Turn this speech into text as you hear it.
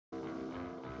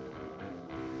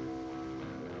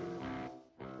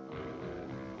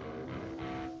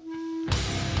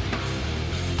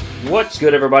What's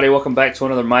good, everybody? Welcome back to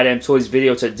another My Damn Toys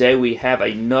video. Today we have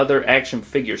another action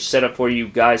figure setup for you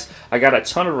guys. I got a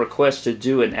ton of requests to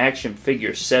do an action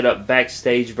figure setup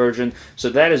backstage version, so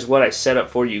that is what I set up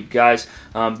for you guys.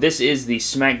 This is the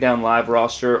Smackdown Live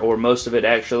roster, or most of it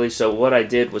actually, so what I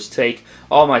did was take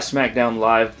all my Smackdown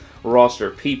Live roster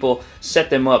people, set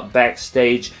them up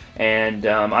backstage, and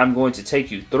I'm going to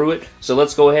take you through it. So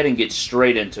let's go ahead and get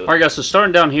straight into it. Alright guys, so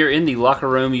starting down here in the locker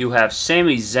room, you have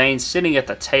Sami Zayn sitting at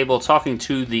the table talking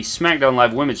to the SmackDown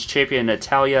Live Women's Champion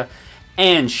Natalya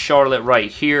and Charlotte right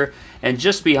here. And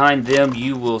just behind them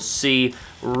you will see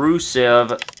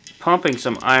Rusev pumping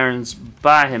some irons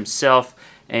by himself,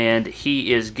 and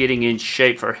he is getting in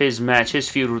shape for his match, his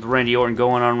feud with Randy Orton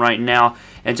going on right now.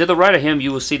 And to the right of him,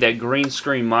 you will see that green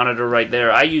screen monitor right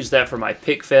there. I use that for my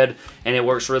pick fed, and it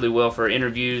works really well for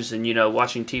interviews and, you know,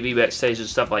 watching TV backstage and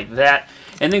stuff like that.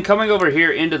 And then coming over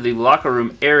here into the locker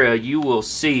room area, you will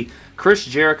see Chris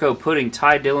Jericho putting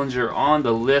Ty Dillinger on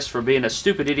the list for being a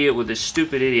stupid idiot with his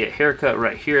stupid idiot haircut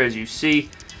right here, as you see.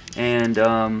 And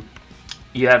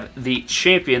you have the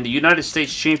champion, the United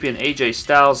States champion, AJ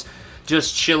Styles,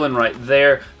 just chilling right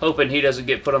there, hoping he doesn't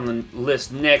get put on the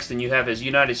list next. And you have his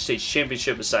United States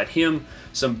Championship beside him.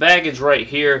 Some baggage right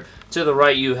here. To the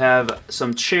right you have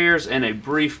some chairs and a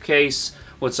briefcase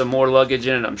with some more luggage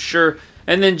in it, I'm sure.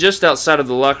 And then just outside of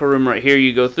the locker room right here,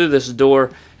 you go through this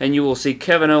door and you will see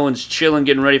Kevin Owens chilling,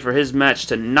 getting ready for his match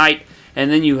tonight.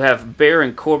 And then you have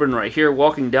Baron Corbin right here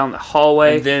walking down the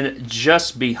hallway. And then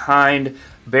just behind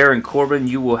Baron Corbin,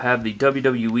 you will have the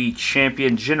WWE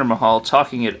Champion Jinder Mahal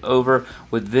talking it over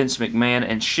with Vince McMahon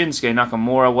and Shinsuke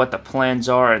Nakamura, what the plans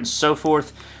are and so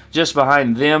forth. Just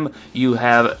behind them, you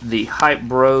have the Hype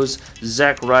Bros,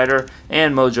 Zack Ryder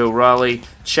and Mojo Rawley,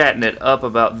 chatting it up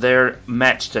about their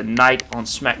match tonight on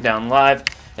SmackDown Live.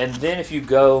 And then if you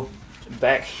go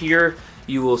back here,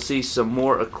 you will see some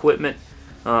more equipment,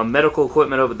 medical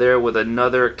equipment over there with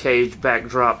another cage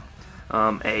backdrop,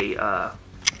 a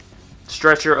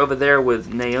stretcher over there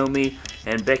with Naomi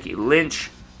and Becky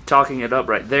Lynch talking it up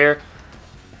right there.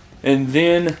 And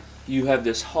then you have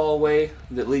this hallway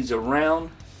that leads around,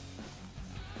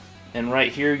 and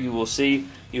right here you will see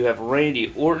you have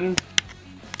Randy Orton.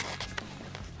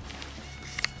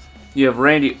 You have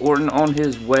Randy Orton on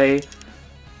his way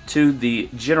to the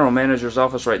general manager's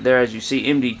office right there, as you see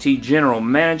MDT general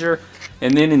manager.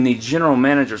 And then in the general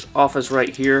manager's office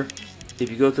right here, if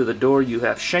you go through the door, you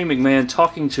have Shane McMahon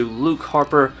talking to Luke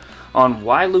Harper on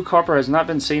why Luke Harper has not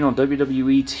been seen on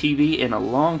WWE TV in a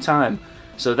long time.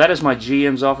 So that is my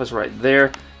GM's office right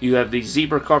there. You have the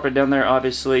zebra carpet down there,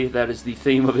 obviously. That is the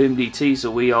theme of MDT, so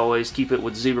we always keep it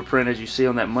with zebra print, as you see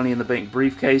on that Money in the Bank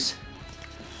briefcase.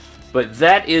 But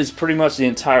that is pretty much the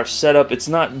entire setup. It's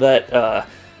not that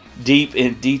deep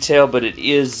in detail, but it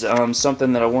is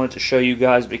something that I wanted to show you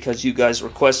guys because you guys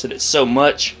requested it so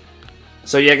much.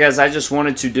 So yeah guys, I just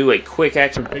wanted to do a quick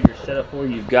action figure setup for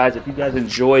you guys. If you guys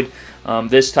enjoyed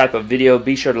this type of video,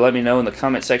 be sure to let me know in the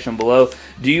comment section below.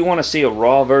 Do you want to see a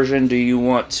Raw version? Do you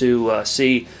want to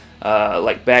see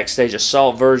like Backstage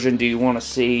Assault version? Do you want to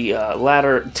see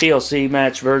ladder TLC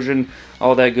match version?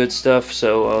 All that good stuff.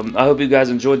 So I hope you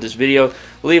guys enjoyed this video.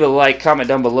 Leave a like, comment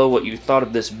down below what you thought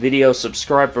of this video.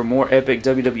 Subscribe for more epic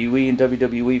WWE and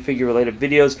WWE figure related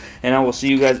videos. And I will see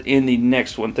you guys in the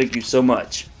next one. Thank you so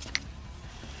much.